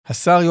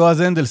השר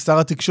יועז הנדל, שר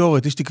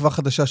התקשורת, איש תקווה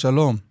חדשה,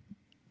 שלום.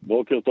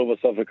 בוקר טוב,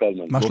 אסף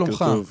וקלמן. מה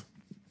שלומך?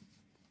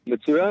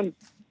 מצוין.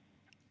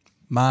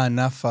 מה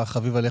הענף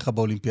החביב עליך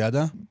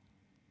באולימפיאדה?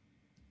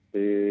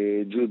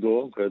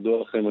 ג'ודו,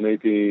 כידוע לכם, אני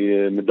הייתי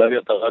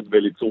מדליית ארד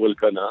בליצור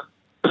אלקנה,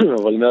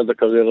 אבל מאז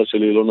הקריירה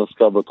שלי לא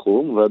נסקה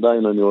בתחום,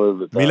 ועדיין אני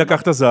אוהב את... מי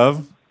לקח את הזהב?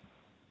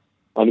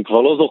 אני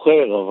כבר לא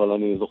זוכר, אבל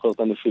אני זוכר את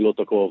הנפילות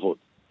הכואבות.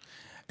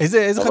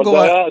 איזה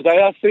חגורה... זה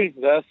היה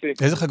שיא.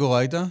 איזה חגורה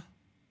היית?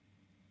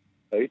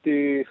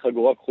 הייתי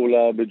חגורה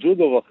כחולה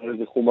בג'ודו, ואחרי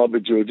זה חומה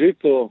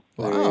בג'יוג'יטו.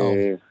 וואו.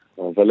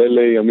 אבל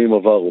אלה ימים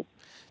עברו.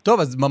 טוב,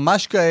 אז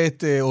ממש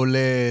כעת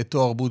עולה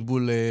תואר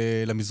בוטבול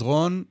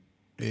למזרון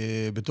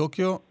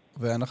בטוקיו,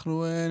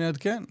 ואנחנו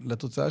נעדכן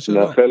לתוצאה שלו.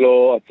 נאחל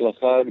לו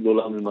הצלחה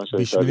גדולה ממה שהייתה.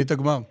 בשמינית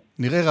הגמר.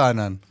 נראה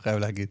רענן, חייב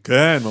להגיד.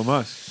 כן,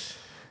 ממש.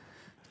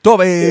 טוב,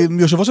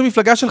 יושב ראש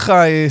המפלגה שלך,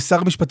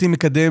 שר משפטים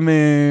מקדם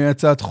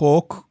הצעת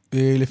חוק,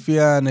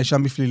 לפיה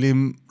נאשם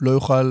בפלילים לא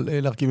יוכל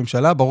להרכיב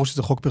ממשלה, ברור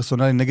שזה חוק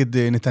פרסונלי נגד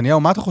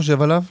נתניהו, מה אתה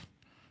חושב עליו?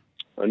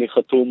 אני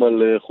חתום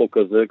על חוק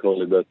הזה כבר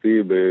לדעתי,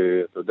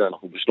 אתה יודע,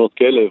 אנחנו בשנות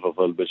כלב,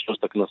 אבל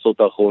בשלושת הכנסות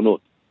האחרונות,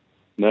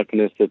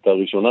 מהכנסת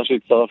הראשונה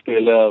שהצטרפתי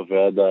אליה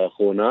ועד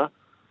האחרונה,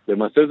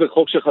 למעשה זה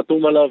חוק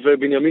שחתום עליו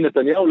בנימין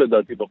נתניהו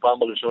לדעתי,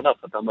 בפעם הראשונה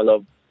חתם עליו,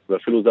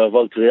 ואפילו זה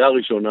עבר קריאה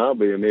ראשונה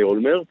בימי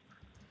אולמרט,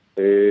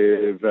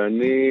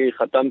 ואני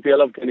חתמתי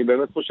עליו כי אני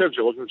באמת חושב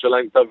שראש ממשלה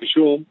עם כתב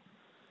אישום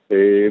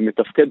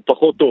מתפקד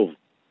פחות טוב.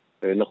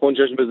 נכון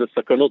שיש בזה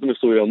סכנות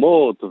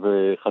מסוימות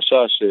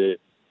וחשש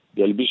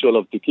ילבישו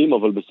עליו תיקים,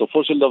 אבל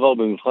בסופו של דבר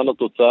במבחן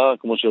התוצאה,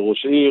 כמו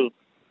שראש עיר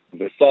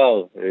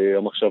ושר,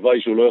 המחשבה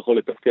היא שהוא לא יכול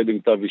לתפקד עם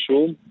כתב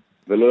אישום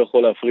ולא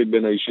יכול להפריד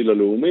בין האישי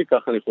ללאומי,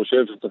 כך אני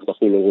חושב שצריך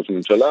לחול על ראש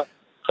ממשלה.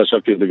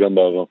 חשבתי את זה גם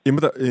בעבר.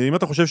 אם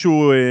אתה חושב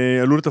שהוא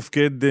עלול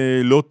לתפקד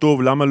לא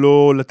טוב, למה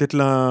לא לתת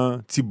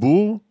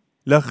לציבור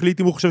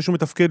להחליט אם הוא חושב שהוא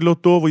מתפקד לא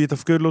טוב או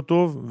יתפקד לא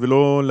טוב,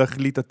 ולא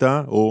להחליט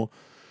אתה או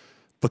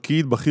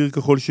פקיד, בכיר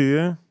ככל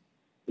שיהיה?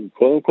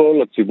 קודם כל,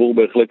 הציבור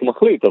בהחלט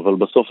מחליט, אבל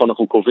בסוף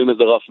אנחנו קובעים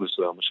איזה רף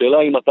מסוים.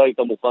 השאלה אם אתה היית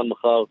מוכן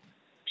מחר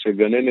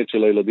שגננת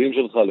של הילדים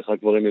שלך, לך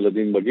כבר אין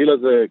ילדים בגיל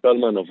הזה,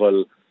 קלמן,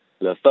 אבל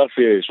לאסף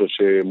יש, או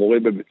שמורה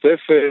בבית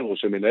ספר, או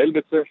שמנהל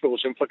בית ספר, או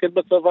שמפקד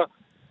בצבא,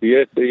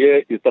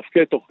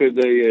 יתפקד תוך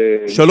כדי...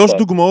 שלוש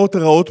דוגמאות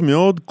רעות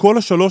מאוד, כל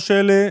השלוש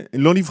האלה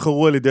לא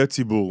נבחרו על ידי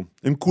הציבור.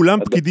 הם כולם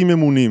פקידים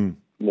ממונים.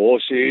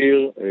 ראש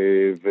עיר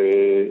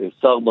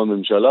ושר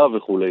בממשלה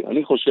וכו'.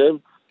 אני חושב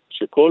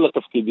שכל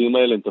התפקידים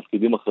האלה הם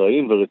תפקידים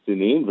אחראיים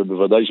ורציניים,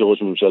 ובוודאי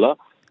שראש ממשלה,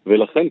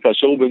 ולכן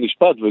כאשר הוא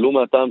במשפט, ולא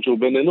מהטעם שהוא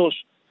בן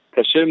אנוש,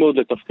 קשה מאוד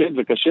לתפקד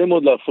וקשה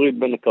מאוד להפריד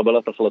בין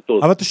קבלת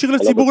החלטות. אבל תשאיר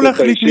לציבור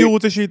להחליט מי הוא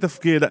רוצה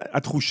שיתפקד.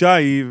 התחושה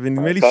היא,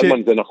 ונדמה לי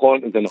קלמן,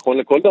 זה נכון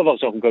לכל דבר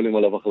שאנחנו מקבלים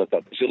עליו החלטה.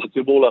 תשאיר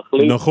לציבור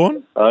להחליט. נכון.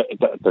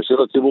 תשאיר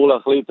לציבור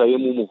להחליט האם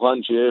הוא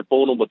מוכן שיהיה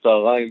פורנו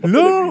בצהריים.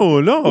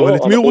 לא, אבל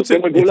את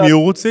מי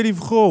הוא רוצה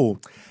לבחור?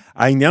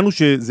 העניין הוא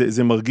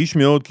שזה מרגיש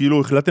מאוד כאילו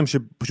החלטתם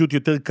שפשוט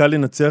יותר קל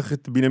לנצח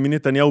את בנימין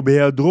נתניהו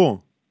בהיעדרו.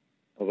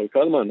 אבל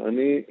קלמן,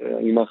 אני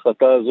עם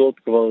ההחלטה הזאת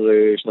כבר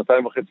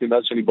 2.5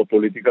 מאז שאני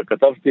בפוליטיקה,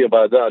 כתבתי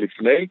בעדה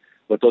לפני,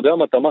 ואתה יודע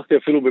מה, תמכתי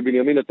אפילו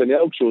בבנימין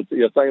נתניהו כשהוא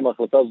יצא עם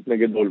ההחלטה הזאת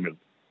נגד אולמרט.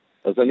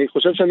 אז אני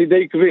חושב שאני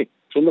די עקבי,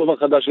 שום דבר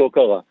חדש לא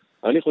קרה.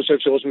 אני חושב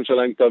שראש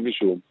ממשלה עם כתב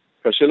אישום,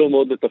 קשה לו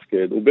מאוד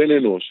לתפקד, הוא בן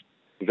אנוש,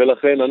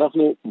 ולכן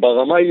אנחנו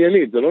ברמה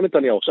העניינית, זה לא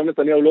נתניהו, עכשיו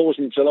נתניהו לא ראש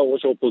ממשלה, הוא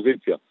ראש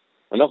האופוזיציה.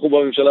 אנחנו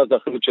בממשלה, זה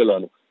האחריות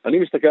שלנו. אני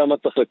מסתכל על מה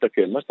צריך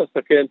לתקן. מה שצריך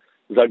לתקן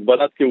זה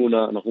הגבלת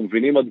כהונה. אנחנו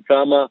מבינים עד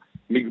כמה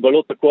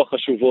מגבלות הכוח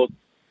חשובות,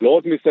 לא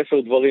רק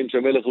מספר דברים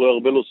שמלך לא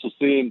ירבה לו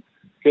סוסים,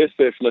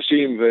 כסף,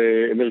 נשים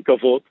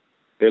ומרכבות,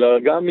 אלא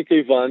גם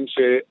מכיוון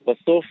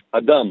שבסוף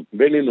אדם,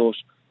 בן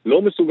אנוש,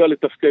 לא מסוגל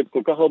לתפקד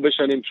כל כך הרבה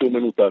שנים כשהוא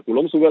מנותק. הוא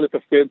לא מסוגל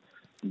לתפקד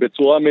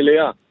בצורה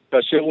מלאה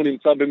כאשר הוא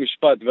נמצא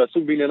במשפט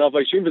ועסוק בענייניו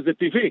האישיים, וזה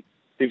טבעי.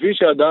 טבעי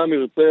שאדם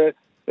ירצה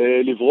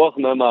לברוח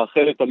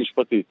מהמאכלת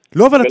המשפטית.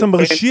 לא, אבל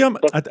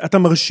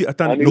אתה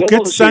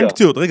נוקט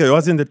סנקציות. רגע,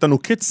 יועז הנדל, אתה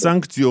נוקט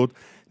סנקציות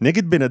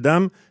נגד בן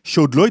אדם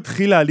שעוד לא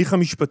התחיל ההליך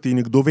המשפטי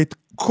נגדו, ואת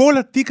כל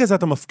התיק הזה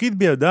אתה מפקיד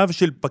בידיו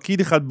של פקיד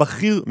אחד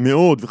בכיר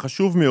מאוד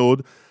וחשוב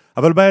מאוד,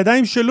 אבל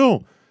בידיים שלו.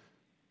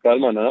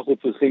 קלמן, אנחנו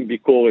צריכים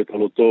ביקורת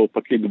על אותו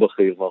פקיד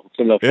בכיר, ואנחנו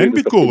צריכים להפריד... אין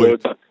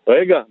ביקורת.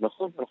 רגע,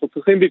 נכון, אנחנו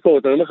צריכים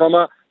ביקורת. אני אומר לך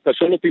מה, אתה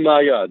שואל אותי מה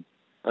היעד.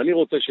 אני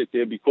רוצה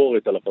שתהיה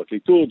ביקורת על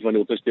הפרקליטות, ואני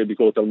רוצה שתהיה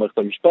ביקורת על מערכת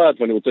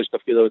המשפט, ואני רוצה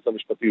שתפקיד היועץ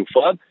המשפטי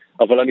יופרד,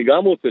 אבל אני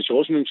גם רוצה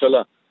שראש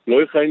ממשלה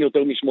לא יכהן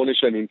יותר מ8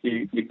 שנים,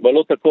 כי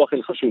מגבלות הכוח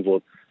הן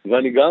חשובות,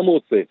 ואני גם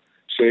רוצה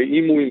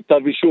שאם הוא עם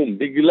כתב אישום,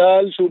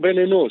 בגלל שהוא בן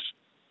אנוש,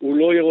 הוא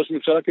לא יהיה ראש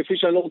ממשלה, כפי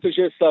שאני לא רוצה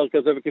שיהיה שר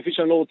כזה, וכפי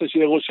שאני לא רוצה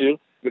שיהיה ראש עיר,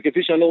 וכפי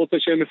שאני לא רוצה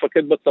שיהיה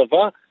מפקד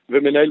בצבא,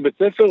 ומנהל בית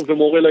ספר,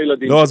 ומורה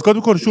לילדים. לא, אז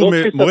קודם כל, שוב,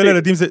 מורה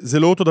לילדים זה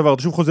לא אותו דבר,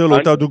 אתה שוב חוזר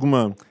לאותה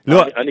דוגמה.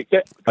 לא,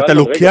 אתה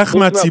לוקח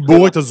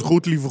מהציבור את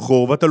הזכות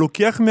לבחור, ואתה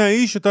לוקח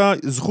מהאיש את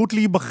הזכות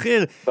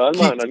להיבחר.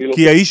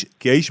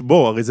 כי האיש,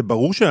 בוא, הרי זה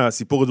ברור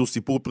שהסיפור הזה הוא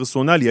סיפור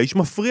פרסונלי, האיש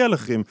מפריע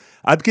לכם,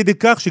 עד כדי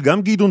כך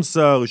שגם גדעון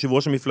סער, יושב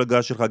ראש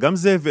המפלגה שלך, גם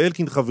זאב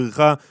אלקין חברך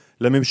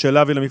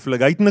לממשלה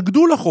ולמפלגה,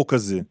 התנגדו לחוק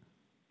הזה.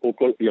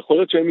 יכול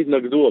להיות שהם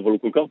התנגדו, אבל הוא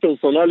כל כך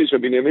פרסונלי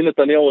שבנימין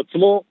נתניהו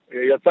עצמו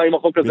יצא עם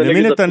החוק הזה נגד עצמו.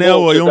 בנימין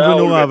נתניהו היום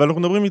ונורא, אבל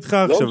אנחנו מדברים איתך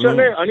עכשיו. לא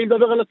משנה, אני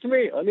מדבר על עצמי.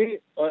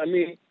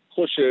 אני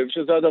חושב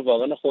שזה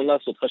הדבר הנכון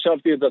לעשות.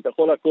 חשבתי את זה, אתה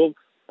יכול לעקוב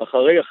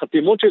אחרי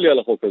החתימות שלי על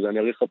החוק הזה. אני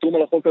הרי חתום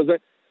על החוק הזה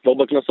כבר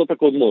בכנסות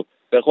הקודמות.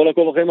 אתה יכול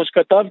לעקוב אחרי מה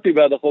שכתבתי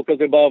בעד החוק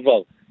הזה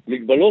בעבר.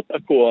 מגבלות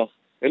הכוח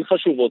הן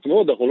חשובות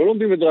מאוד. אנחנו לא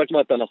לומדים את זה רק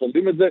מהתנ"ך, אנחנו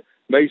לומדים את זה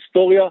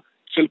מההיסטוריה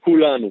של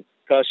כולנו.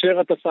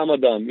 כאשר אתה שם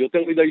אדם יותר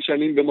מדי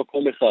שנים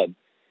במקום אחד,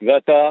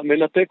 ואתה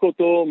מנתק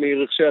אותו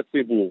מרכשי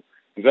הציבור,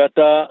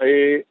 ואתה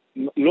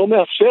לא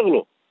מאפשר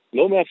לו,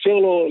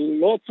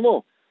 לא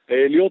עצמו,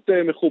 להיות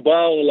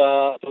מחובר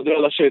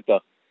לשטח,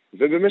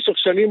 ובמשך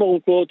שנים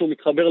ארוכות הוא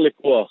מתחבר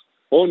לכוח,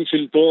 הון,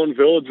 שלטון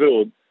ועוד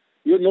ועוד,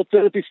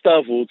 נוצרת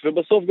הסתאבות,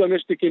 ובסוף גם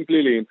יש תיקים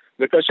פליליים,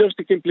 וכאשר יש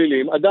תיקים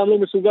פליליים, אדם לא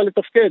מסוגל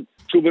לתפקד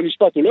כשהוא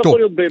במשפט, הוא לא יכול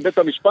להיות בבית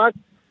המשפט,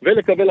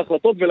 ולקבל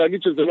החלטות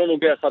ולהגיד שזה לא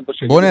נוגע אחד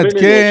בשני. בוא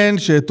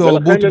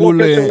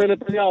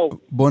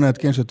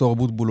נעדכן שתואר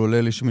בוטבול עולה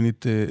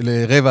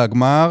לרבע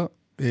הגמר,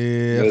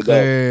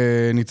 אחרי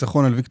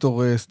ניצחון על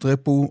ויקטור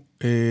סטרפו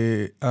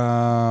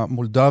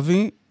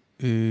המולדבי,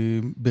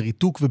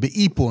 בריתוק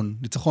ובאיפון,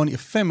 ניצחון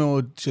יפה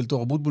מאוד של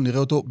תואר בוטבול, נראה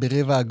אותו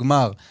ברבע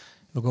הגמר.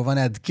 וכמובן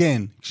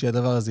נעדכן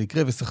כשהדבר הזה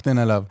יקרה וסחטן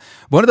עליו.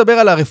 בוא נדבר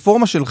על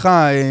הרפורמה שלך,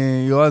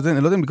 יועז,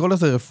 אני לא יודע אם לקרוא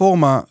לזה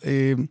רפורמה,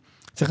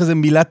 צריך איזה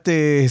מילת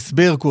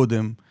הסבר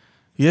קודם.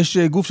 יש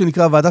גוף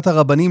שנקרא ועדת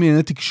הרבנים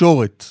לענייני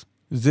תקשורת.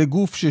 זה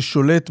גוף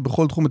ששולט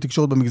בכל תחום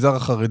התקשורת במגזר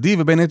החרדי,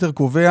 ובין היתר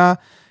קובע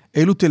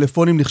אילו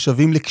טלפונים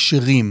נחשבים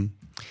לקשרים.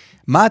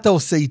 מה אתה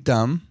עושה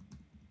איתם?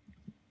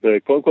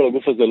 קודם כל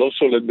הגוף הזה לא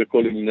שולט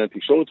בכל ענייני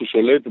התקשורת, הוא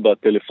שולט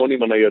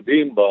בטלפונים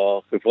הניידים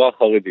בחברה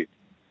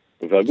החרדית.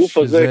 והגוף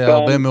הזה זה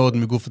הרבה מאוד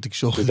מגוף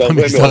התקשורת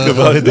במגזר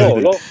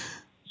החרדי.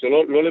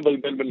 לא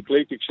לבלבל בין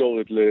כלי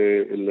תקשורת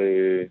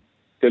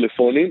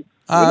לטלפונים.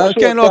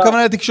 כן, לא,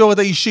 הכוונה לתקשורת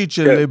האישית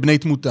של בני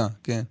תמותה,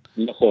 כן.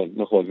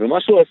 נכון.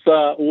 ומה שהוא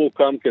עשה, הוא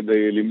הוקם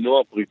כדי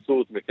למנוע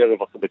פריצות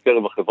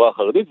בקרב החברה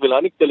החרדית,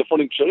 ולהעניק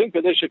טלפונים כשרים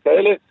כדי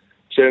שכאלה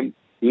שהם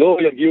לא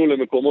יגיעו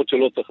למקומות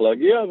שלא צריך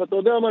להגיע, ואתה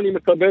יודע מה, אני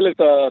מקבל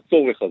את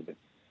הצורך הזה.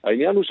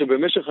 העניין הוא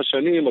שבמשך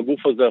השנים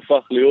הגוף הזה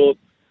הפך להיות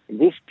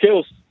גוף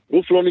כאוס,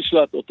 גוף לא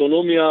נשלט,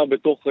 אוטונומיה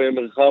בתוך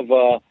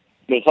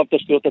מרחב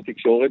תשתיות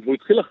התקשורת, והוא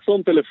התחיל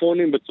לחסום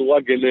טלפונים בצורה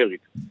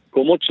גנרית,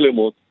 קומות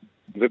שלמות,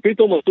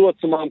 ופתאום עשו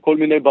עצמם כל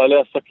מיני בעלי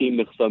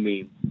עסקים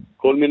נחסמים,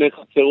 כל מיני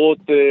חצרות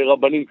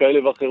רבנים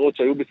כאלה ואחרות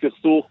שהיו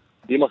בסכסוך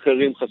עם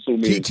אחרים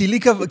חסומים. כי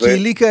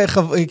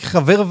לי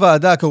כחבר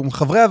ועדה,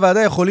 חברי הוועדה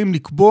יכולים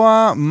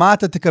לקבוע מה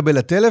אתה תקבל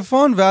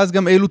לטלפון, ואז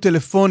גם אילו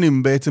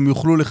טלפונים בעצם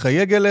יוכלו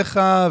לחייג אליך,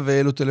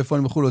 ואילו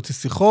טלפונים יוכלו להוציא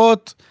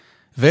שיחות,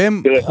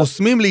 והם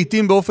חוסמים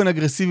לעתים באופן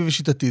אגרסיבי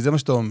ושיטתי, זה מה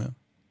שאתה אומר.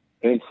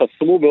 הם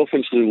חסמו באופן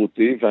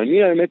שרירותי,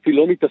 ואני האמת היא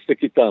לא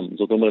מתעסק איתם.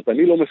 זאת אומרת,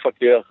 אני לא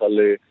מפקח על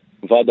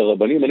ועד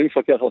הרבנים, אני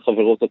מפקח על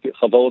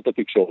חברות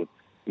התקשורת.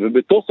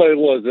 ובתוך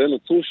האירוע הזה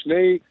נוצרו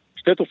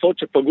שתי תופעות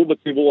שפגעו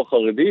בציבור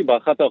החרדי,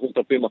 באחת אנחנו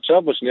מטפלים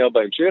עכשיו, בשנייה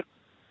בהמשך.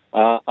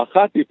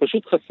 האחת היא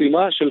פשוט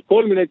חסימה של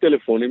כל מיני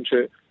טלפונים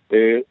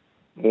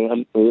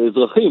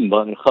שאזרחים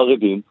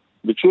חרדים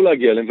ביקשו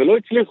להגיע אליהם, ולא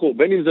הצליחו,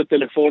 בין אם זה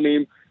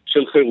טלפונים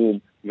של חירום,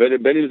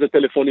 ובין אם זה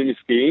טלפונים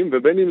עסקיים,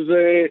 ובין אם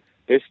זה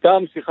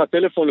סתם שיחת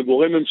טלפון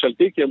לגורם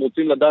ממשלתי, כי הם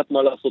רוצים לדעת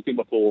מה לעשות עם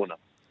הקורונה.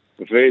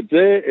 ואת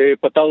זה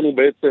פתרנו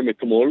בעצם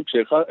אתמול,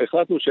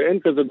 כשהחלטנו שאין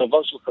כזה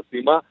דבר של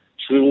חסימה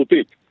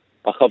שרירותית.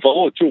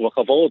 החברות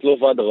לא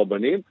ועד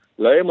הרבנים,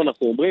 להם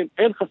אנחנו אומרים,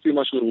 אין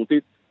חסימה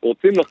שרירותית,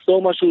 רוצים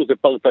לחסור משהו, זה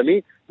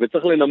פרטני,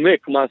 וצריך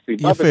לנמק מה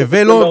הסיבה. יפה,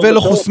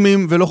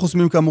 ולא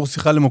חוסמים כאמור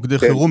שיחה למוקדי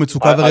חירום,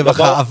 מצוקה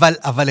ורווחה,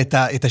 אבל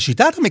את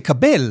השיטה אתה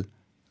מקבל.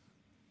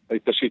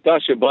 את השיטה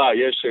שבה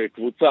יש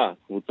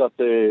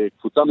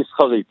קבוצה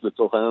מסחרית,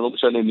 לצורך העניין, לא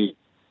משנה מי,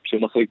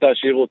 שמחליטה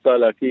שהיא רוצה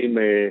להקים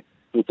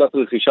קבוצת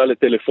רכישה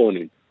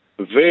לטלפונים,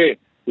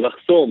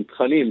 ולחסום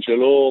תכנים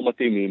שלא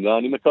מתאימים לה,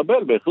 אני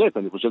מקבל בהחלט,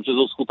 אני חושב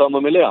שזו זכותם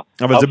המלאה.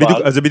 אבל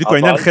זה בדיוק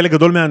העניין, חלק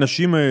גדול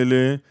מהאנשים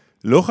האלה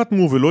לא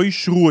חתמו ולא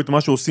אישרו את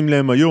מה שעושים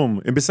להם היום.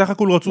 הם בסך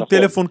הכל רצו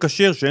טלפון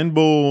כשר, שאין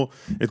בו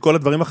את כל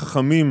הדברים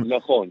החכמים.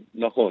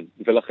 נכון.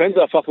 ולכן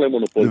זה הפך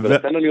למונופול,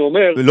 ולכן אני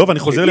אומר... לא, ואני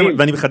חוזר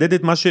ואני מחדד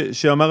את מה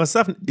שאמר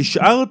אסף,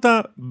 השארת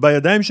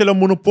בידיים של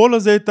המונופול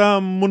הזה את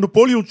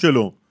המונופוליות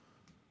שלו.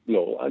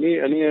 לא,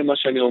 מה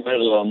שאני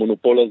אומר,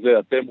 המונופול הזה,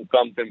 אתם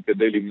הוקמתם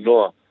כדי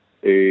למנוע,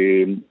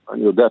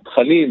 אני יודע,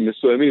 תכנים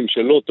מסוימים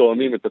שלא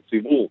תואמים את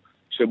הציבור,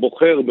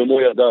 שבוחר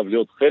במו ידיו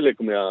להיות חלק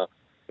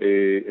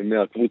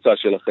מהקבוצה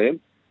שלכם,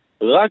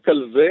 רק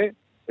על זה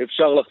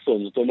אפשר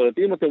לחסום. זאת אומרת,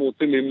 אם אתם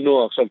רוצים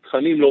למנוע עכשיו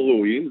תכנים לא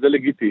ראויים, זה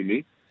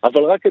לגיטימי,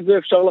 אבל רק את זה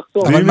אפשר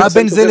לחסום. אבל מה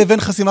בין זה לבין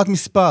חסימת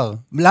מספר?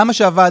 למה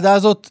שהוועדה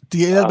הזאת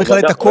תהיה בכלל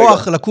את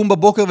הכוח לקום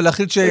בבוקר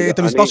ולהחליט שאת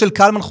המספר של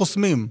קלמן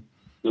חוסמים?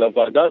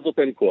 לוועדה הזאת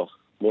אין כוח.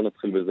 בואו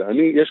נתחיל בזה.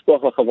 יש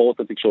כוח לחברות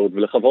התקשורת,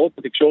 ולחברות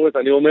התקשורת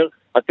אני אומר,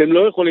 אתם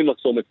לא יכולים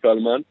לחסום את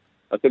קלמן,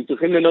 אתם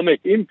צריכים לנמק.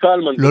 אם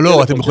קלמן...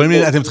 לא,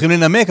 אתם צריכים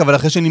לנמק, אבל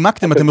אחרי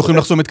שנימקתם, אתם יכולים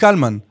לחסום את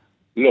קלמן.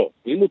 לא,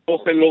 אם הוא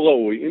תוכן לא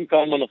ראוי, אם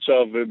קלמן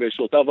עכשיו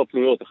בשעותיו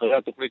הפנויות, אחרי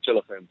התוכנית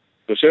שלכם,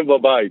 יושב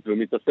בבית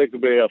ומתעסק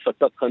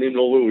בהפצת תכנים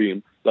לא ראויים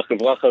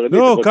לחברה החרדית...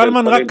 לא,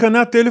 קלמן רק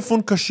קנה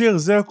טלפון כשר,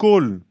 זה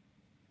הכל.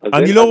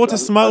 אני לא רוצה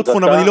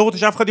סמארטפון, אבל אני לא רוצה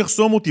שאף אחד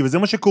יחסום אותי, וזה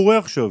מה שקורה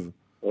עכשיו.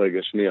 רגע,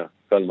 שנייה,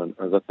 קלמן.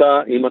 אז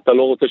אתה, אם אתה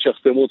לא רוצה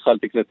שיחסמו אותך, אל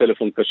תקנה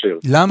טלפון כשר.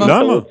 למה?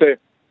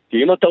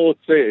 כי אם אתה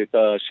רוצה את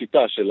השיטה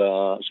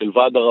של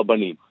ועד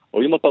הרבנים,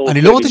 או אם אתה רוצה...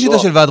 אני לא רוצה שיטה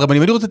של ועד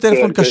רבנים, אני רוצה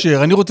טלפון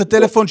כשר, אני רוצה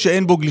טלפון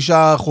שאין בו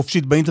גלישה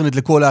חופשית באינטרנט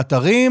לכל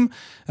האתרים,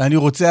 אני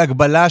רוצה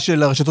הגבלה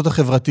של הרשתות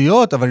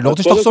החברתיות, אבל אני לא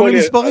רוצה שתחסום לי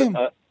מספרים.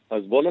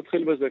 אז בוא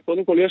נתחיל בזה.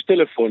 קודם כל, יש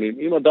טלפונים.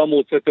 אם אדם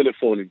רוצה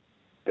טלפונים,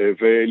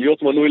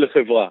 ולהיות מנוי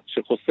לחברה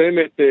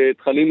שחוסמת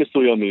תכנים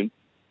מסוימים,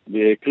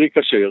 קרי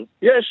כשר,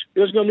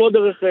 יש גם לא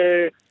דרך...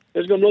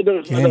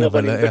 כן,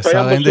 אבל השר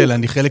הנדל,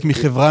 אני חלק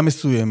מחברה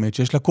מסוימת,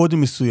 שיש לה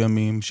קודים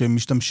מסוימים,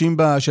 שמשתמשים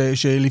בה,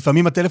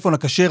 שלפעמים הטלפון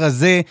הכשר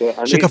הזה,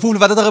 שכפוף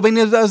לוועדת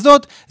הרבנים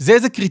הזאת, זה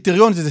איזה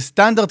קריטריון, זה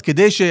סטנדרט,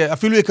 כדי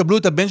שאפילו יקבלו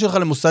את הבן שלך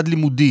למוסד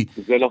לימודי.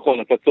 זה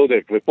נכון, אתה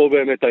צודק, ופה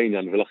באמת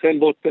העניין, ולכן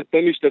בוא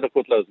תן לי 2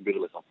 דקות להסביר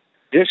לך.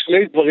 יש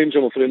 2 דברים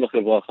שמפריעים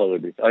לחברה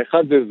החרדית.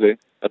 האחד זה,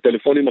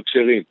 הטלפונים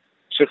הכשרים,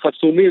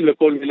 שחסומים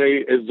לכל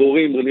מיני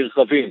אזורים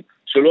נרחבים,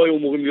 שלא היו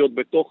אמורים להיות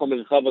בתוך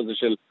המרחב הזה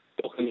של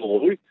תוכן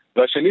ראוי,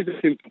 והשני זה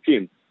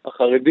סמטוקים.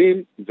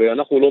 החרדים,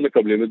 ואנחנו לא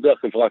מקבלים את זה,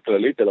 החברה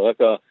הכללית, אלא רק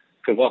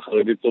החברה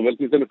החרדית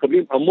סובלת מזה,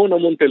 מקבלים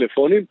המון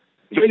טלפונים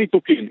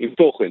וניתוקים עם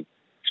תוכן.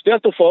 2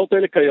 התופעות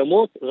האלה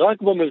קיימות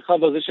רק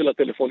במרחב הזה של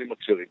הטלפונים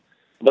הכשרים.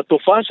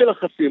 בתופעה של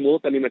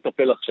החסימות אני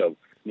מטפל עכשיו,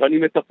 ואני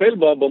מטפל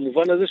בה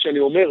במובן הזה שאני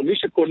אומר, מי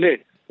שקונה,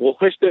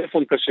 רוכש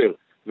טלפון כשר,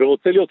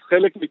 ורוצה להיות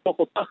חלק מתוך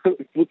אותה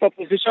קבוצת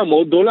רכישה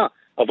מאוד גדולה,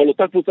 אבל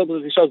אותה קבוצת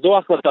רכישה זו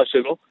ההחלטה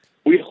שלו,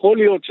 הוא יכול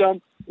להיות שם,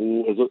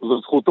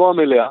 זו זכותו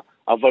המלאה,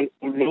 אבל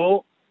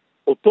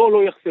אותו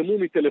לא יחסמו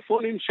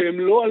מטלפונים שהם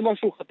לא על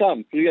משהו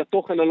חתם, קרי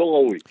התוכן הלא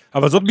ראוי.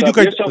 אבל זאת בדיוק,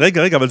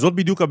 רגע, אבל זאת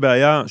בדיוק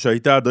הבעיה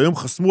שהייתה עד היום,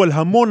 חסמו על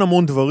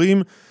המון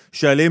דברים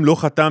שעליהם לא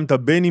חתמת,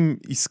 בין אם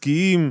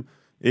עסקיים,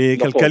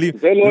 כלכליים,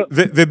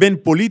 ובין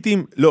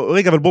פוליטיים. לא,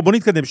 רגע, אבל בוא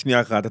נתקדם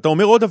שנייה אחת. אתה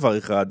אומר עוד דבר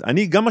אחד,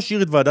 אני גם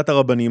משאיר את ועדת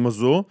הרבנים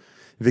הזו,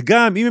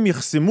 וגם אם הם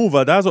יחסמו,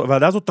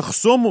 ועדה הזו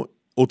תחסום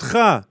אותך,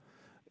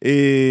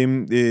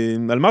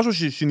 על משהו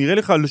שנראה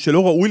לך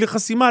שלא ראוי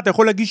לחסימה, אתה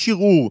יכול להגיש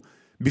ערעור.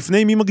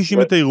 בפני מי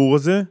מגישים את הערעור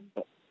הזה?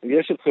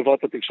 יש את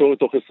חברת התקשורת,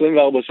 תוך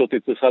 24 שעות היא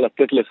צריכה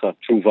לתת לך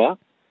תשובה,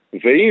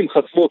 ואם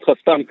חסמו אותך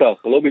סתם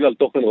כך, לא בגלל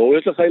תוכן ראוי,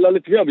 יש לך עילה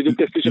לתביעה, בדיוק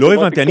כפי לא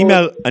הבנתי,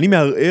 אני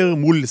מערער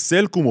מול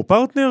סלקום או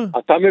פרטנר?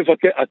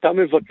 אתה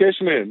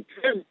מבקש מהם.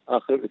 כן,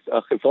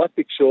 החברת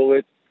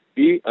תקשורת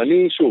היא,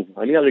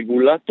 אני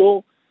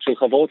הרגולטור של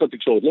חברות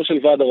התקשורת, לא של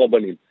ועד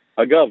הרבנים.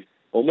 אגב,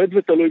 עומד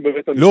ותלוי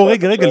בבית המשפט. לא,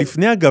 רגע,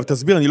 לפני אגב,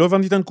 תסביר, אני לא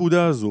הבנתי את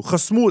הנקודה הזו.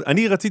 חסמו,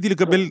 אני רציתי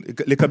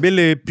לקבל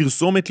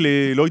פרסומת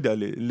לא יודע,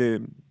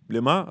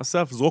 למה?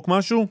 אסף, זרוק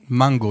משהו?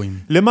 מנגויים.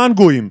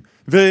 למנגויים.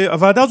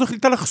 והוועדה הזו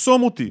החליטה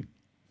לחסום אותי.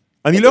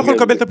 אני לא יכול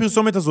לקבל את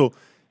הפרסומת הזו.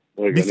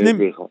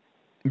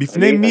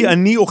 בפני מי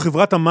אני או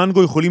חברת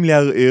המנגו יכולים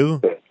לערער?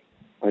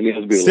 אני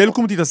אסביר לך.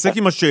 סלקום תתעסק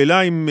עם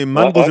השאלה אם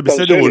מנגו זה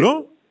בסדר או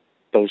לא?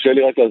 תרשה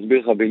לי רק להסביר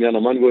לך בעניין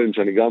המנגויים,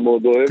 שאני גם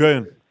מאוד אוהב.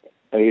 כן.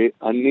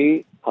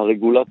 אני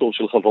הרגולטור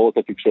של חברות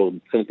התקשורת.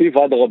 מבחינתי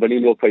ועד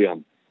הרבנים לא קיים.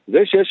 זה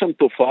שיש שם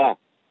תופעה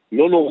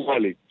לא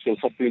נורמלית של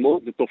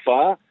חסימות, זו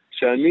תופעה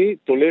שאני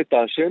תולה את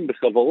האשם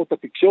בחברות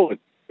התקשורת.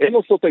 הן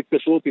עושות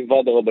ההתקשרות עם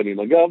ועד הרבנים.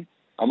 אגב,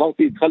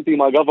 התחלתי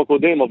עם האגב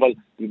הקודם, אבל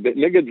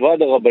נגד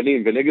ועד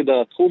הרבנים ונגד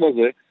התחום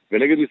הזה,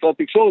 ונגד משרד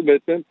תקשורת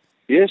בעצם,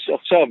 יש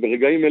עכשיו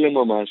ברגעים אלה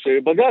ממש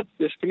בג"ץ,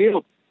 יש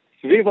פניות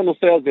סביב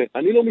הנושא הזה.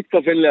 אני לא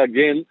מתכוון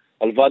להגן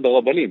על ועד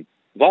הרבנים.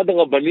 ועד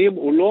הרבנים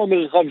הוא לא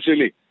המרחב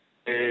שלי.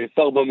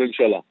 שר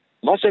בממשלה.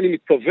 מה שאני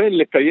מתכוון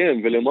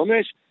לקיים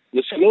ולממש, זה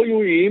שלא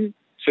יהיו איים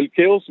של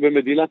כאוס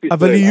במדינת ישראל.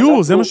 אבל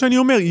יהיו, זה מה שאני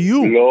אומר,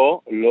 יהיו.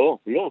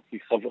 לא, כי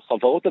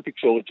חברות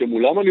התקשורת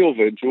שמולם אני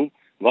עובד, שוב,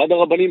 ועד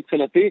הרבנים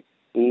מבחינתי,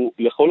 הוא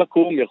לכל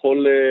לקום,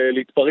 יכול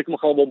להתפרק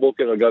מחר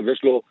בבוקר, אגב,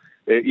 יש לו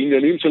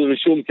עניינים של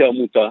רישום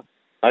כעמותה,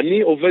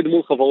 אני עובד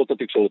מול חברות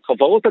התקשורת.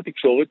 חברות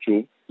התקשורת,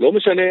 שוב, לא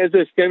משנה איזה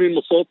הסכם הן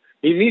עושות,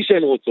 עם מי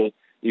שהן רוצות,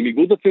 עם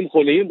איגוד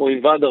הצמחונים או עם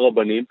ועד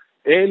הרבנים,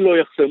 הן לא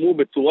יחסמו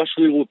בצורה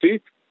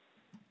שרירותית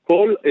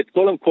את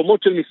כל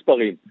המקומות של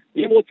מספרים.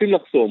 אם רוצים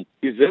לחסום,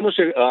 כי זה מה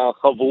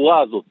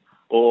שהחבורה הזאת,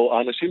 או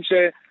האנשים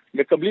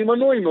שמקבלים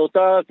מנוי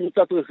מאותה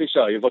קבוצת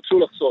רכישה, יבקשו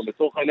לחסום,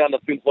 בתוך העניין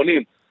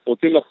הצמחונים,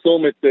 רוצים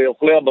לחסום את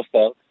אוכלי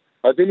הבשר,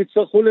 אז הם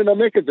יצטרכו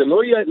לנמק את זה,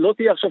 לא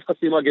תהיה עכשיו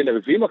חסימה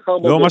גנרית.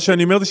 לא, מה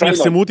שאני אומר זה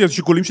שיחסמו אותי על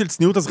שיקולים של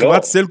צניעות, אז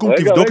חברת סלקום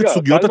תבדוק את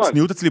סוגיות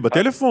הצניעות אצלי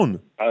בטלפון?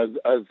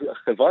 אז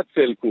חברת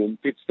סלקום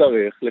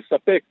תצטרך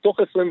לספק תוך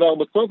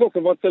 24, קודם כל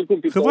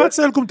חברת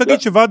סלקום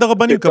תגיד שוועד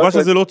הרבנים קבע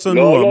שזה לא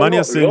צנוע, מה אני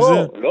אעשה עם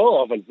זה?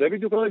 לא, אבל זה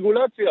בדיוק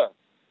הרגולציה.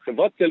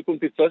 חברת סלקום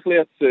תצטרך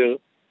לייצר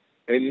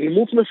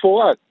נימוק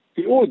מפורט,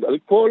 תיעוד על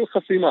כל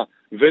חסימה.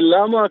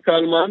 ולמה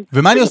קלמן...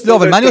 ומה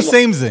אני עושה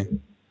עם זה?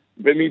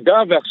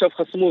 במידה ועכשיו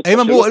חסמו... הם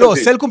אמרו, לא,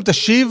 סלקום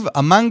תשיב,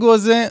 המנגו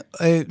הזה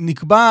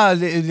נקבע על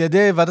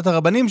ידי ועדת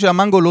הרבנים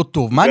שהמנגו לא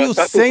טוב. מה אני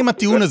עושה עם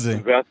הטיעון הזה?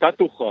 ואתה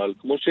תוכל,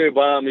 כמו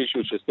שבא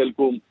מישהו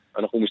שסלקום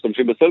אנחנו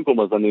משתמשים בסלקום,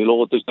 אז אני לא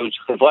רוצה שתגיד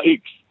שחברה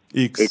X.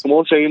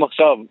 כמו שאם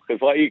עכשיו,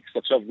 חברה X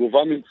עכשיו גובה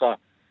ממך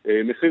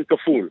מחיר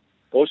כפול,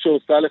 או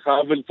שעושה לך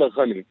עוול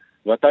צרכני,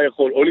 ואתה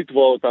יכול או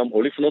לתבוע אותם,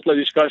 או לפנות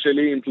ללשכה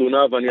שלי עם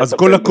תלונה, אז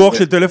כל לקוח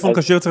של טלפון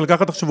כשר צריך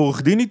לקחת עכשיו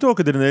עורך דין איתו,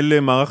 כדי לנהל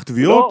מערך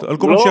תביעות? על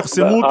כל מה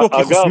שיחסמו אותו,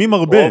 כי חוסמים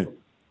הרבה.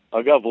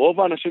 אגב,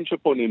 רוב האנשים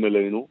שפונים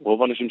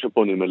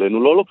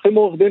אלינו לא לוקחים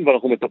עורך דין,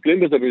 ואנחנו מטפלים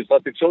בזה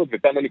במשרד תקשורת,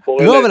 וכאן אני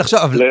קורא... לא,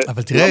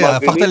 אבל תראה,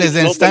 הפכת לאיזו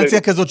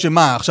אינסטנציה כזאת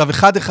שמה, עכשיו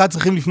אחד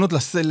צריכים לפנות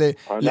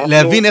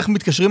להבין איך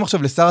מתקשרים עכשיו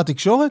לשר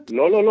התקשורת?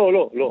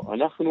 לא,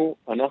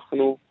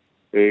 אנחנו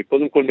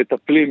קודם כל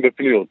מטפלים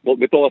בפניות,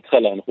 בתור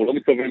התחלה, אנחנו לא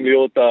מתכוונים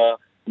להיות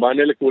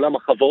המענה לכולם,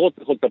 החברות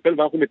צריכות לטפל,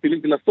 ואנחנו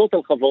מטילים קנסות על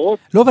חברות.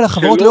 לא, אבל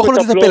החברות לא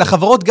יכולות לטפל,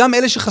 החברות גם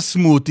אלה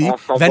שחסמו אותי,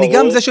 ואני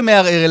גם זה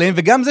שמערער אליהם,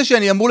 וגם זה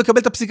שאני אמור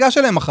לקבל את הפסיקה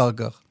שלהם אחר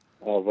כך.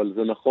 אבל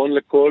זה נכון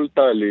לכל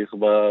תהליך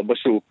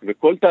בשוק,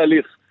 וכל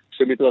תהליך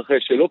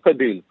שמתרחש שלא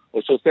כדין, או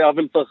שעושה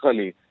עוול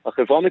צרכני,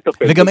 החברה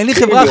מטפלת. וגם אין לי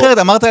חברה אחרת,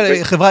 אמרת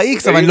חברה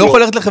X, אבל אני לא יכול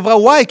ללכת לחברה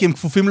Y, כי הם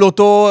כפופים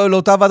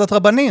לאותה ועדת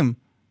רבנים.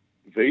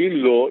 ואם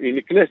לא, היא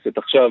נכנסת.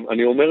 עכשיו,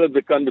 אני אומר את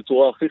זה כאן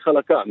בצורה הכי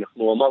חלקה,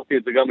 אמרתי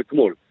את זה גם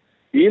אתמול.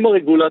 אם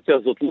הרגולציה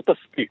הזאת לא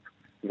תספיק,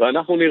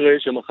 ואנחנו נראה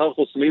שמחר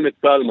חוסמים את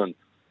קלמן,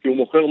 כי הוא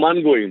מוכר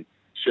מנגויים,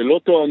 שלא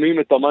תואמים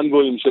את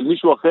המנגויים של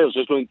מישהו אחר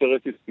שיש לו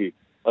אינטרס עסקי,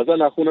 אז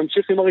אנחנו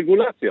נמשיך עם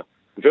הרגולציה.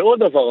 ועוד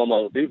דבר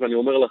אמרתי, ואני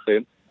אומר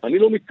לכם, אני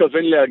לא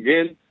מתכוון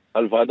להגן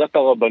על ועדת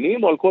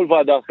הרבנים או על כל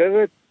ועדה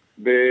אחרת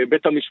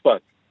בבית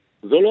המשפט.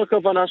 זו לא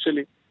הכוונה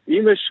שלי.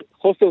 אם יש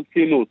חוסר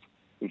תקינות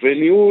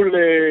וניהול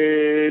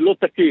לא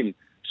תקין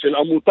של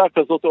עמותה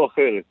כזאת או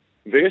אחרת,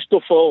 ויש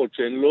תופעות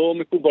שהן לא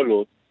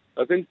מקובלות,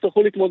 אז הם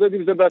צריכו להתמודד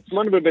עם זה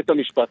בעצמן בבית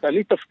המשפט.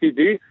 אני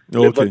תפקידי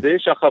לוודא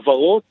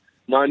שהחברות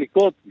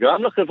מעניקות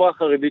גם לחברה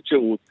החרדית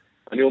שירות.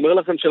 אני אומר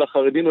לכם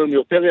שלחרדים הם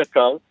יותר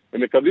יקר,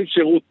 הם מקבלים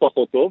שירות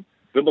פחות טוב,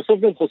 ובסוף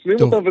גם חוסמים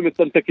אותם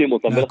ומצנתקים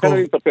אותם. ולכן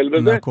אני מטפל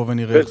בזה.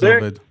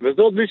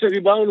 וזה עוד בלי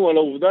שדיברנו על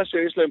העובדה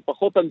שיש להם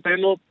פחות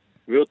אנטנות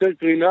ויותר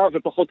קרינה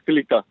ופחות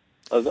קליטה.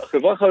 אז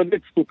החברה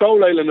החרדית זקוקה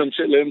אולי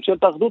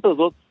לממשלת האחדות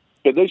הזאת,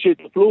 כדי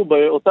שיטפלו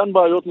באותן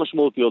בעיות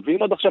משמעותיות.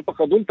 ואם עד עכשיו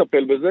פחדו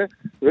לטפל בזה,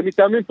 זה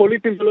מטעמים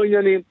פוליטיים ולא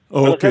עניינים.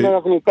 ולכן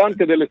אנחנו כאן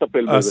כדי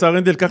לטפל בזה. השר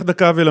הנדל, קח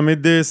דקה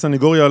ולמד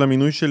סניגוריה על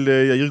המינוי של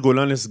יאיר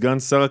גולן לסגן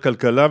שר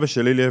הכלכלה,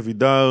 ושל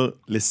אבידר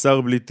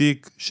לשר בלי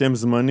תיק, שם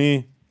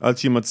זמני, עד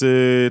שימצא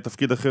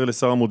תפקיד אחר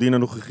לשר המודיעין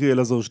הנוכחי,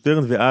 אלעזר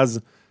שטרן,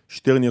 ואז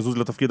שטרן יזוז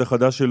לתפקיד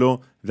החדש שלו,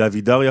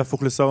 ואבידר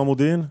יהפוך לשר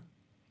המודיעין?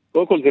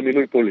 קודם כל זה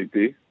מינוי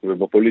פוליטי,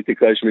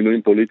 ובפוליטיקה יש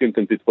מינויים פוליטיים,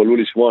 אתם תתפלו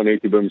לשמוע, אני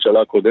הייתי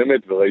בממשלה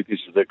הקודמת וראיתי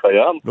שזה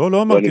קיים.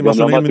 לא אמרתי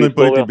משהו מינוי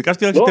פוליטי,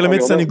 ביקשתי רק שתלמד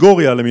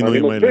סניגוריה על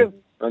המינויים האלה.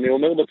 אני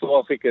אומר בצורה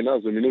הכי כנה,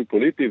 זה מינוי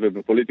פוליטי,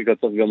 ובפוליטיקה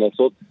צריך גם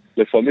לעשות,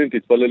 לפעמים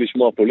תתפלא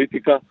לשמוע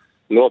פוליטיקה,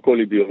 לא הכל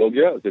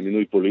אידיאולוגיה, זה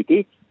מינוי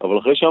פוליטי, אבל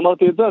אחרי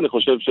שאמרתי את זה, אני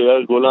חושב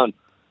שיאיר גולן,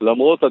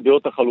 למרות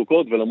הדעות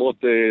החלוקות ולמרות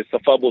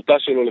שפה בוטה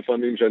שלו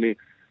לפעמים שאני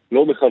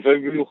לא מחבב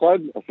במיוחד,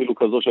 אפילו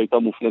כזו שהייתה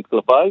מופנית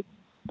כלפיי,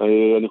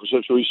 אני חושב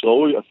שהוא איש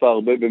ראוי, עשה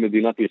הרבה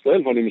במדינת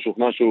ישראל, ואני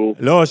משוכנע שהוא...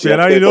 לא,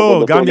 השאלה היא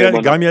לא,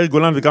 גם יאיר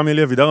גולן וגם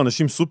אלי אבידר,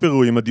 אנשים סופר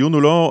ראויים, הדיון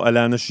הוא לא על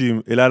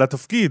האנשים, אלא על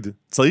התפקיד.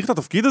 צריך את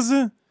התפקיד הזה?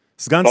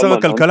 סגן שר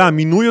הכלכלה,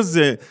 המינוי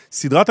הזה,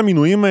 סדרת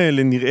המינויים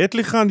האלה, נראית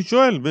לך, אני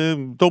שואל,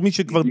 בתור מי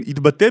שכבר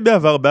התבטא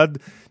בעבר בעד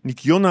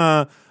ניקיון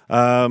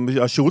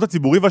השירות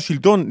הציבורי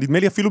והשלטון, נדמה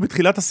לי אפילו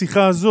בתחילת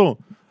השיחה הזו,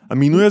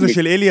 המינוי הזה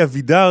של אלי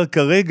אבידר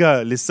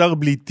כרגע לשר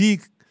בלי תיק,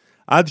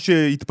 עד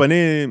שיתפנה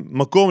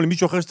מקום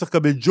למישהו אחר שצריך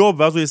לקבל ג'וב,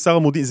 ואז הוא יהיה שר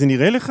המודיעין. זה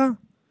נראה לך?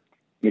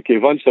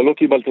 מכיוון שאתה לא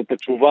קיבלת את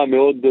התשובה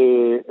המאוד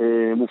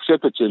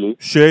מופשטת שלי.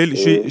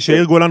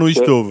 שיאיר גולן הוא איש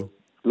טוב.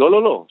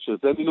 לא,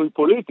 שזה מינוי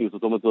פוליטי,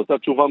 זאת אומרת, זאת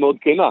תשובה מאוד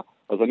כנה.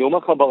 אז אני אומר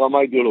לך ברמה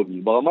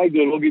האידיאולוגית. ברמה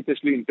האידיאולוגית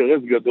יש לי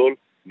אינטרס גדול,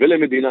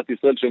 ולמדינת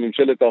ישראל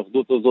שממשלת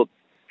האחדות הזאת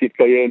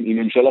תתקיים, היא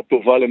ממשלה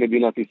טובה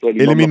למדינת ישראל.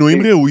 אלה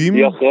מינויים ראויים?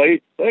 היא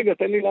אחראית. רגע,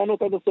 תן לי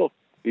לענות עד הסוף.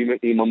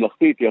 היא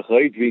ממלכתית, היא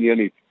אחראית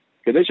ועניינית.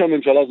 כדי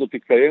שהממשלה הזאת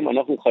תתקיים,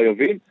 אנחנו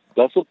חייבים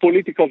לעשות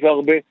פוליטיקה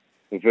והרבה,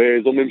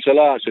 וזו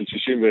ממשלה של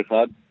 61,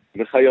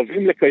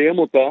 וחייבים לקיים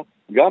אותה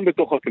גם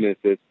בתוך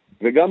הכנסת,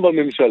 וגם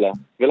בממשלה,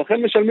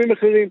 ולכן משלמים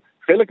מחירים.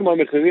 חלק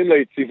מהמחירים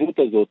ליציבות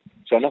הזאת,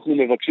 שאנחנו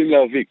מבקשים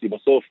להביא, כי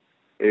בסוף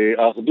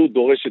האחדות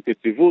דורשת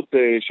יציבות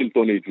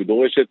שלטונית,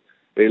 ודורשת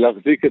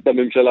להחזיק את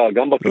הממשלה,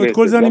 גם בכנסת. את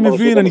כל זה אני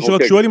מבין, אני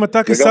שואל אם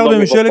אתה כשר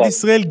בממשלת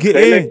ישראל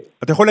גאה.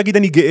 אתה יכול להגיד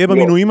אני גאה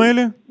במינויים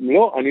האלה?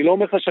 לא, אני לא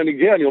אומר לך שאני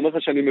גאה, אני אומר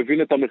לך שאני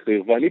מבין את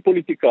המחיר, ואני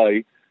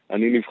פוליטיקאי,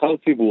 אני נבחר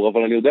ציבור,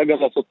 אבל אני יודע גם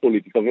לעשות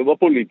פוליטיקה,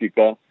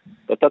 ובפוליטיקה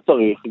אתה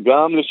צריך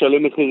גם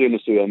לשלם מחירים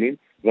מסוימים,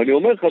 ואני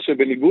אומר לך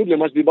שבניגוד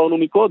למה שדיברנו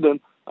מקודם,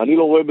 אני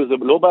לא רואה בזה,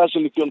 לא בעיה של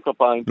ניקיון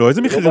כפיים. לא,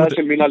 איזה מחירים?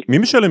 מי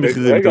משלם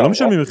מחירים? אתם לא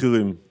משלמים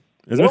מחירים.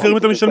 איזה מחירים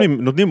אתם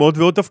משלמים? נותנים עוד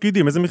ועוד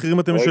תפקידים, איזה מחירים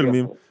אתם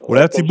משלמים?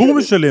 אולי הציבור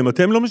משלם,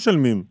 אתם לא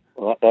משלמים.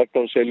 רק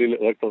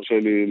תרשה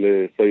לי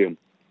לסיים.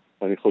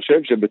 אני חושב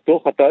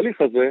שבתוך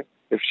התהליך הזה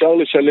אפשר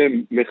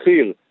לשלם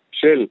מחיר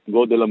של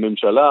גודל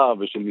הממשלה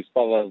ושל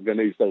מספר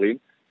סגני שרים,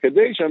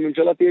 כדי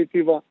שהממשלה תהיה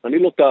יציבה. אני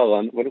לא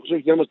טהרן, ואני חושב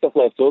שזה מה שצריך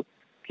לעשות,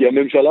 כי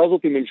הממשלה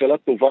הזאת היא ממשלה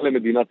טובה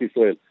למדינת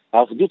ישראל.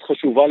 האחדות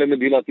חשובה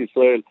למדינת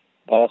ישראל,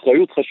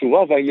 האחריות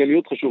חשובה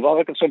והענייניות חשובה,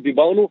 רק עכשיו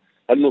דיברנו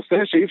על נושא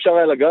שאי אפשר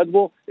היה לגעת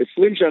בו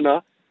 20 שנה,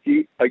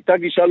 כי הייתה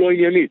גישה לא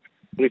עניינית.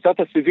 פריצת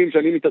הסיבים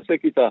שאני מתעסק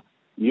איתה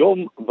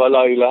יום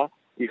ולילה,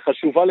 היא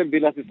חשובה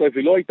למדינת ישראל,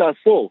 והיא לא הייתה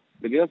עשור.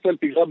 מדינת ישראל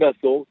פיגרה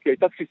בעשור, כי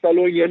הייתה תפיסה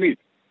לא עניינית.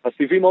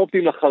 הסיבים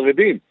האופטיים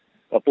לחרדים,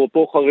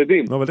 אפרופו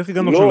חרדים. לא, אבל איך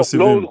הגענו עכשיו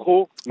לסיבים?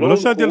 לא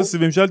שאלתי על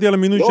הסיבים, שאלתי על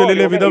המינוי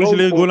של אבידר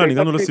ושל וגולן,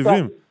 הגענו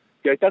לסיבים.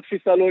 כי הייתה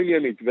תפיסה לא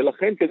עניינית,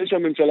 ולכן כדי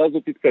שהממשלה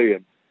הזאת תתקיים,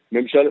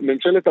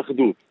 ממשלת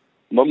אחדות,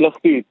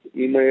 ממלכתית,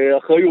 עם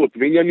אחריות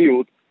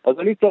וענייניות, אז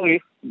אני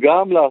צריך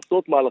גם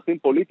לעשות מהלכים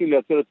פוליטיים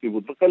לייצר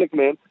יציבות, וחלק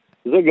מהם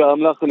זה גם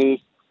להכניס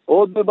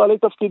עוד בעלי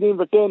תפקידים,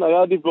 וכן,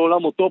 היה עדיף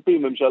בעולם אוטופי,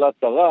 ממשלה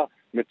צרה,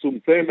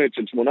 מצומצמת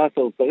של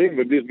 18 שרים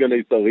ובלי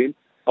סגני שרים,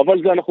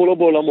 אבל זה אנחנו לא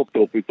בעולם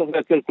אוטופי, צריך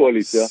לייצר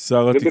קואליציה,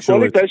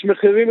 ובקואליציה יש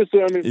מחירים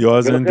מסוימים.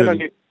 יועז הנדל.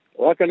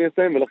 רק אני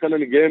אסיים, ולכן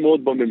אני גאה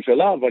מאוד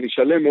בממשלה, ואני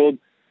שלם מאוד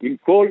עם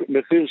כל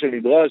מחיר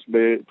שנדרש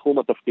בתחום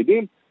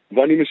התפקידים,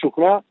 ואני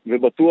משוכנע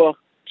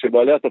ובטוח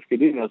שבעלי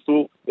התפקידים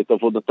יעשו את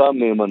עבודתם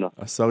נאמנה.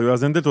 השר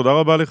יועז הנדל, תודה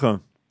רבה לך.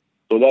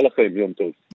 תודה לכם, יום טוב.